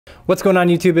What's going on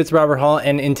YouTube? It's Robert Hall,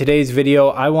 and in today's video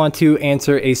I want to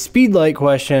answer a speedlight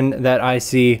question that I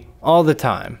see all the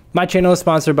time. My channel is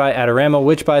sponsored by Adorama,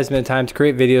 which buys me the time to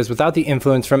create videos without the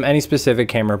influence from any specific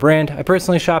camera brand. I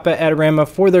personally shop at Adorama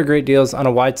for their great deals on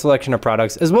a wide selection of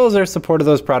products, as well as their support of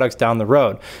those products down the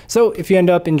road. So if you end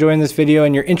up enjoying this video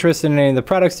and you're interested in any of the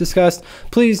products discussed,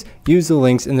 please use the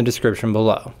links in the description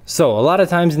below. So a lot of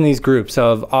times in these groups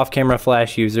of off-camera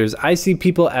flash users, I see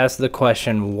people ask the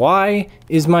question, why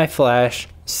is my flash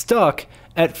stuck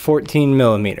at 14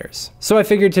 millimeters? So I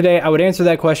figured today I would answer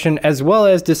that question, as well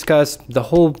as discuss the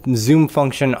whole zoom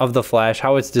function of the flash,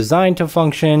 how it's designed to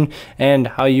function, and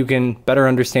how you can better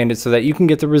understand it so that you can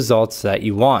get the results that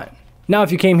you want. Now,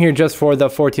 if you came here just for the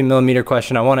 14 millimeter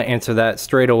question, I want to answer that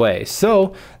straight away.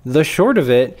 So the short of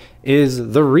it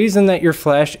is, the reason that your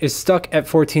flash is stuck at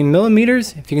 14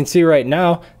 millimeters, if you can see right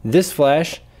now, this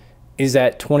flash is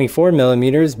at 24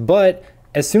 millimeters, but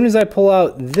as soon as I pull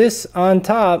out this on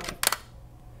top,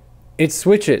 it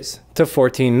switches to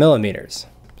 14 millimeters.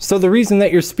 So the reason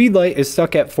that your speedlight is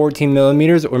stuck at 14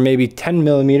 millimeters or maybe 10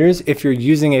 millimeters if you're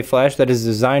using a flash that is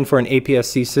designed for an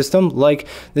APS-C system like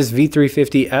this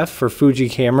V350F for Fuji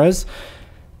cameras,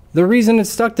 the reason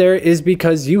it's stuck there is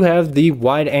because you have the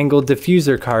wide angle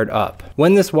diffuser card up.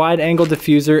 When this wide angle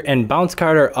diffuser and bounce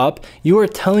card are up, you are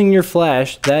telling your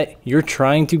flash that you're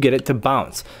trying to get it to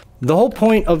bounce. The whole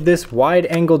point of this wide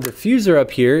angle diffuser up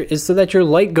here is so that your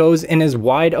light goes in as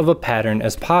wide of a pattern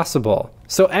as possible.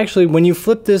 So actually, when you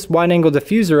flip this wide angle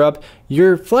diffuser up,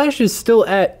 your flash is still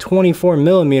at 24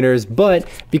 millimeters, but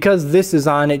because this is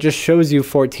on, it just shows you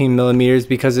 14 millimeters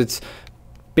because it's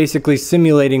basically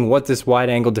simulating what this wide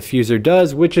angle diffuser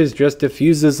does, which is just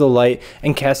diffuses the light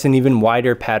and casts an even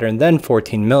wider pattern than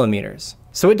 14 millimeters.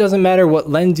 So it doesn't matter what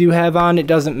lens you have on, it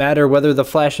doesn't matter whether the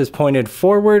flash is pointed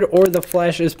forward or the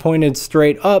flash is pointed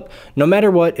straight up. No matter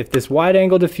what, if this wide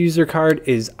angle diffuser card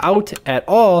is out at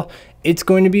all, it's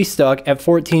going to be stuck at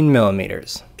 14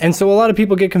 millimeters. And so a lot of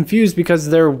people get confused because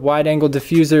their wide angle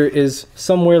diffuser is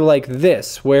somewhere like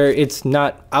this, where it's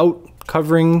not out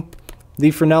covering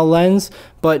the Fresnel lens,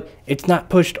 but it's not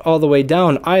pushed all the way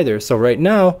down either. So right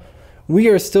now, we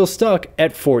are still stuck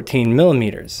at 14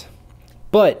 millimeters.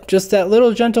 But just that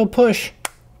little gentle push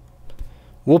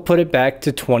will put it back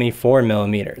to 24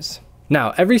 millimeters.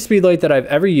 Now, every speedlight that I've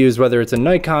ever used, whether it's a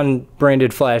Nikon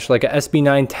branded flash like a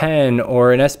SB-900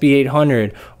 or an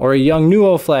SB-800 or a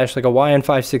Yongnuo flash like a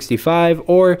YN565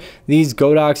 or these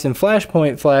Godox and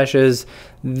Flashpoint flashes,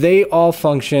 they all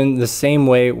function the same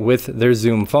way with their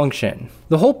zoom function.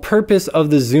 The whole purpose of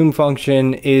the zoom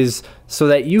function is so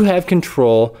that you have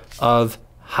control of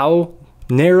how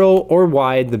narrow or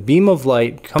wide the beam of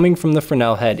light coming from the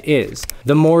Fresnel head is.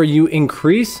 The more you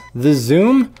increase the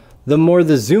zoom, the more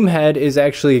the zoom head is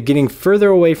actually getting further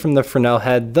away from the Fresnel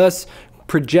head, thus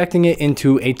projecting it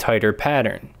into a tighter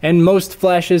pattern. And most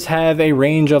flashes have a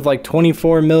range of like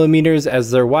 24 millimeters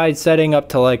as their wide setting, up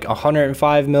to like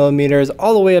 105 millimeters,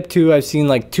 all the way up to, I've seen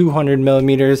like 200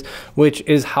 millimeters, which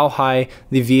is how high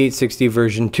the V860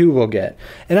 version 2 will get.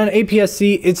 And on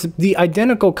APS-C, it's the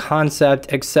identical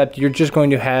concept, except you're just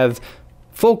going to have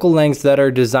focal lengths that are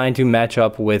designed to match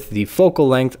up with the focal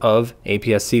length of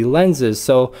APS-C lenses.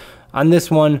 So on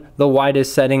this one, the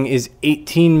widest setting is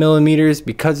 18 millimeters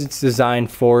because it's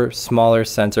designed for smaller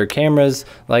sensor cameras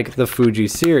like the Fuji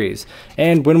series.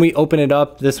 And when we open it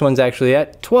up, this one's actually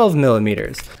at 12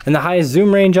 millimeters. And the highest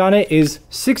zoom range on it is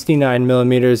 69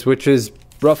 millimeters, which is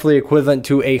roughly equivalent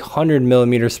to a 100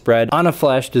 millimeter spread on a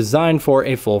flash designed for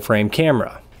a full frame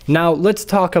camera. Now let's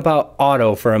talk about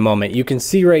auto for a moment. You can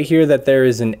see right here that there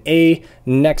is an A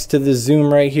next to the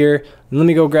zoom right here. Let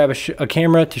me go grab a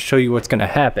camera to show you what's going to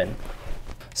happen.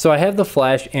 So I have the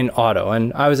flash in auto,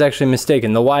 and I was actually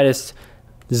mistaken. The widest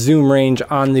zoom range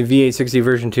on the V860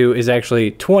 version 2 is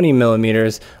actually 20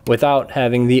 millimeters without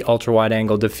having the ultra wide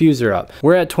angle diffuser up.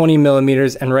 We're at 20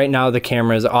 millimeters and right now the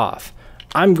camera is off.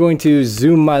 I'm going to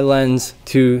zoom my lens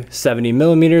to 70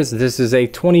 millimeters. This is a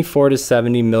 24 to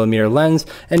 70 millimeter lens,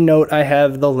 and note I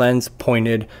have the lens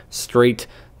pointed straight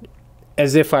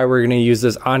as if I were going to use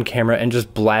this on camera and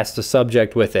just blast a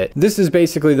subject with it. This is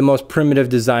basically the most primitive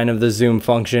design of the zoom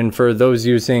function for those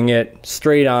using it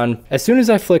straight on. As soon as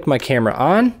I flick my camera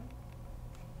on,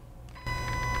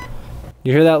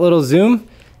 you hear that little zoom?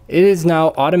 It is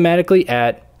now automatically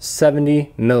at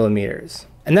 70 millimeters.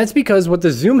 And that's because what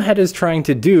the zoom head is trying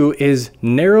to do is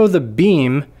narrow the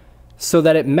beam so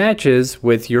that it matches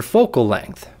with your focal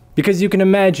length. Because you can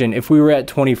imagine if we were at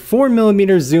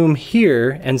 24mm zoom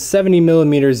here and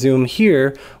 70mm zoom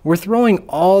here, we're throwing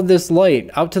all this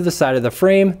light out to the side of the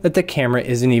frame that the camera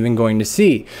isn't even going to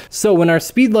see. So when our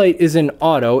speed light is in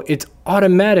auto, it's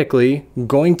automatically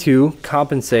going to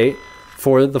compensate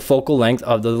for the focal length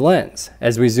of the lens.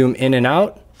 As we zoom in and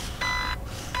out,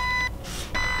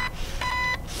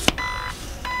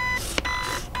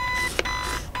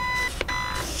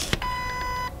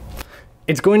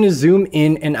 it's going to zoom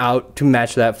in and out to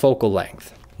match that focal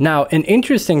length. Now, an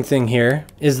interesting thing here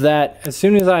is that as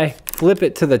soon as I flip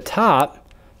it to the top,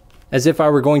 as if I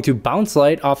were going to bounce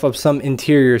light off of some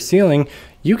interior ceiling,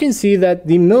 you can see that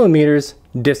the millimeters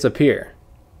disappear.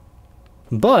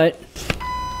 But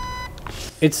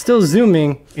it's still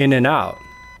zooming in and out.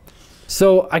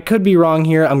 So I could be wrong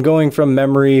here. I'm going from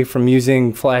memory from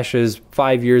using flashes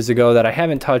 5 years ago that I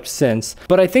haven't touched since,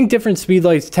 but I think different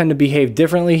speedlights tend to behave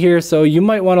differently here, so you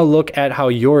might want to look at how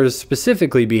yours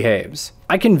specifically behaves.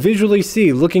 I can visually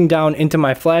see, looking down into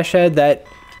my flash head, that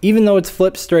even though it's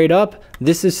flipped straight up,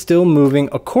 this is still moving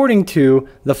according to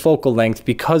the focal length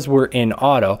because we're in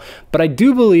auto. But I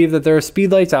do believe that there are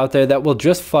speedlights out there that will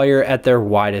just fire at their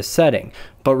widest setting.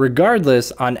 But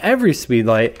regardless, on every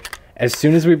speedlight, as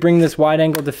soon as we bring this wide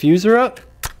angle diffuser up,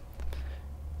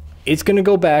 it's going to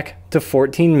go back to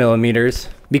 14mm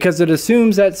because it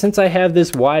assumes that since I have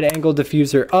this wide angle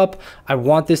diffuser up, I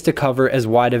want this to cover as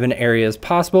wide of an area as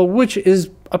possible, which is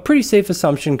a pretty safe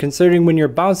assumption considering when you're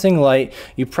bouncing light,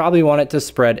 you probably want it to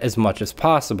spread as much as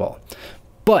possible.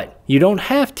 But you don't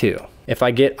have to. If I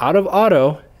get out of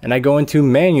auto and I go into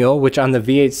manual, which on the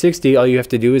V860, all you have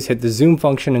to do is hit the zoom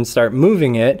function and start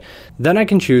moving it, then I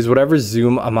can choose whatever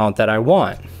zoom amount that I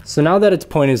want. So now that it's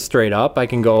pointed straight up, I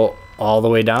can go all the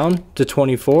way down to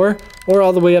 24 or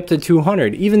all the way up to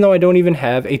 200, even though I don't even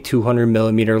have a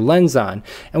 200mm lens on.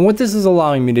 And what this is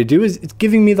allowing me to do is it's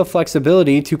giving me the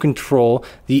flexibility to control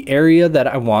the area that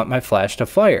I want my flash to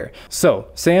fire. So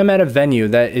say I'm at a venue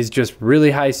that is just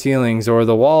really high ceilings or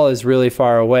the wall is really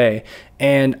far away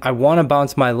and I want to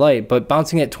bounce my light, but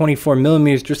bouncing at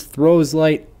 24mm just throws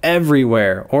light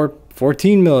everywhere, or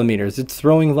 14mm, it's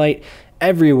throwing light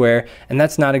everywhere, and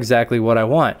that's not exactly what I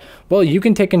want. Well, you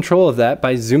can take control of that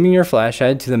by zooming your flash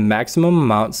head to the maximum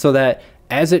amount so that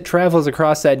as it travels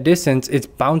across that distance, it's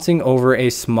bouncing over a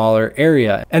smaller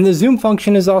area. And the zoom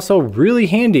function is also really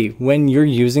handy when you're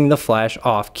using the flash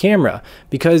off camera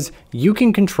because you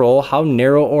can control how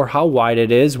narrow or how wide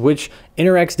it is, which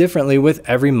interacts differently with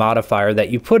every modifier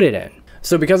that you put it in.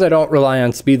 So because I don't rely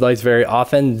on speedlights very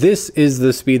often, this is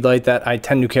the speedlight that I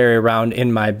tend to carry around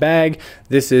in my bag.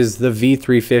 This is the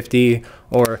V350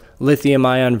 or lithium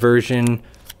ion version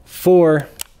for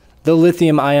the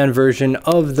lithium ion version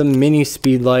of the mini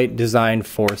speedlight designed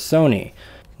for Sony.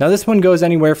 Now this one goes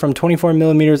anywhere from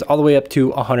 24mm all the way up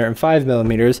to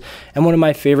 105mm, and one of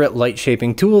my favorite light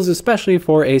shaping tools, especially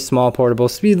for a small portable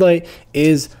speedlight,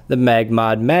 is the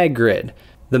MagMod Mag Grid.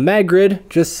 The Mag Grid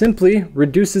just simply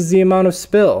reduces the amount of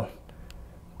spill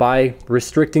by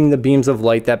restricting the beams of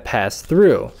light that pass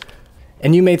through.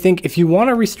 And you may think if you want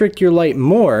to restrict your light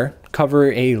more,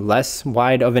 cover a less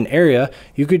wide of an area,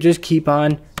 you could just keep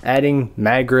on adding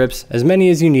mag grips, as many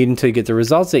as you need until you get the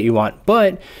results that you want.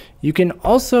 But you can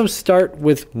also start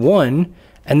with one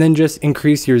and then just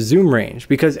increase your zoom range,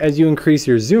 because as you increase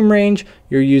your zoom range,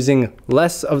 you're using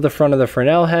less of the front of the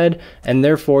Fresnel head, and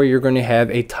therefore you're going to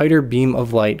have a tighter beam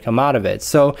of light come out of it.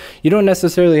 So you don't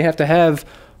necessarily have to have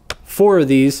 4 of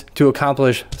these to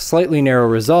accomplish slightly narrow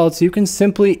results. You can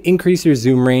simply increase your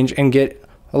zoom range and get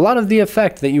a lot of the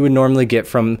effect that you would normally get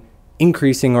from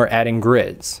increasing or adding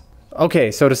grids.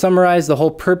 Okay, so to summarize, the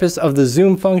whole purpose of the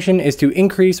zoom function is to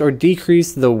increase or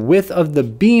decrease the width of the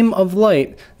beam of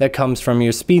light that comes from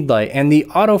your speedlight, and the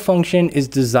auto function is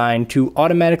designed to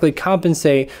automatically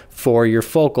compensate for your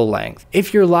focal length.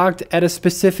 If you're locked at a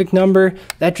specific number,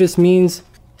 that just means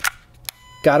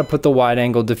gotta put the wide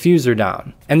angle diffuser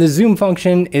down. And the zoom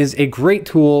function is a great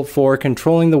tool for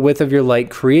controlling the width of your light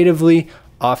creatively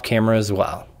off camera as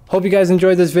well. Hope you guys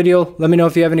enjoyed this video. Let me know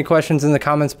if you have any questions in the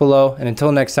comments below, and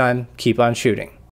until next time, keep on shooting.